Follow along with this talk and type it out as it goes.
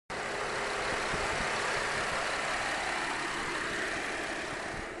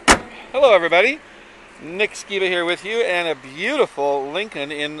Hello everybody, Nick Skiba here with you, and a beautiful Lincoln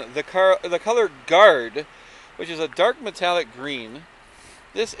in the color Guard, which is a dark metallic green.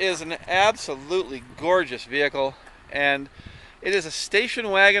 This is an absolutely gorgeous vehicle, and it is a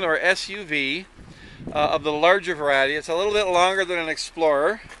station wagon or SUV of the larger variety. It's a little bit longer than an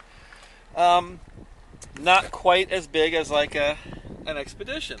Explorer, not quite as big as like an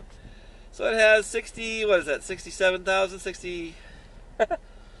Expedition. So it has 67,000,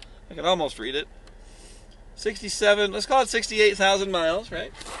 I can almost read it. 67, let's call it 68,000 miles,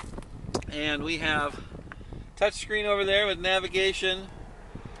 right? And we have touchscreen over there with navigation,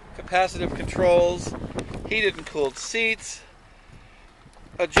 capacitive controls, heated and cooled seats,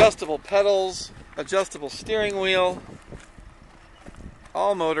 adjustable pedals, adjustable steering wheel,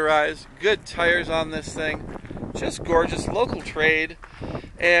 all motorized, good tires on this thing, just gorgeous, local trade.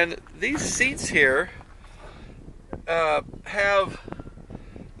 And these seats here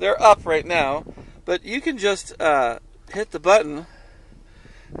they're up right now, but you can just hit the button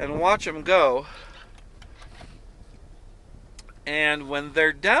and watch them go. And when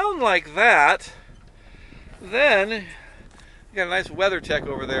they're down like that, then you got a nice weather tech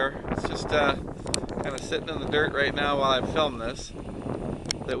over there. It's just kind of sitting in the dirt right now while I film this,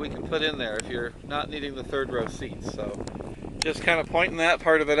 that we can put in there if you're not needing the third row seats. So just kind of pointing that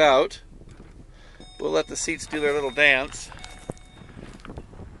part of it out. We'll let the seats do their little dance.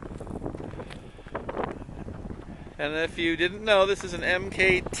 And if you didn't know, this is an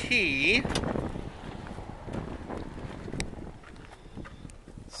MKT.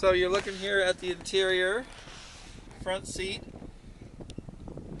 So you're looking here at the interior, front seat,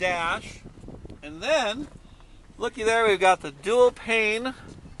 dash, and then looky there, we've got the dual pane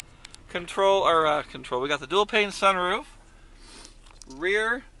control. We got the dual pane sunroof,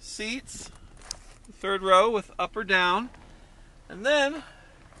 rear seats, third row with up or down, and then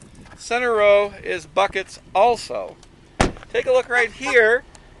center row is buckets also. Take a look right here,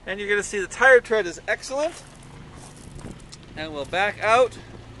 and you're going to see the tire tread is excellent. And we'll back out.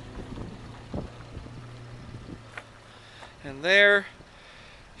 And there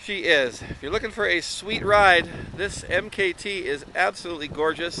she is. If you're looking for a sweet ride, this MKT is absolutely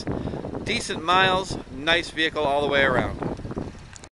gorgeous. Decent miles, nice vehicle all the way around.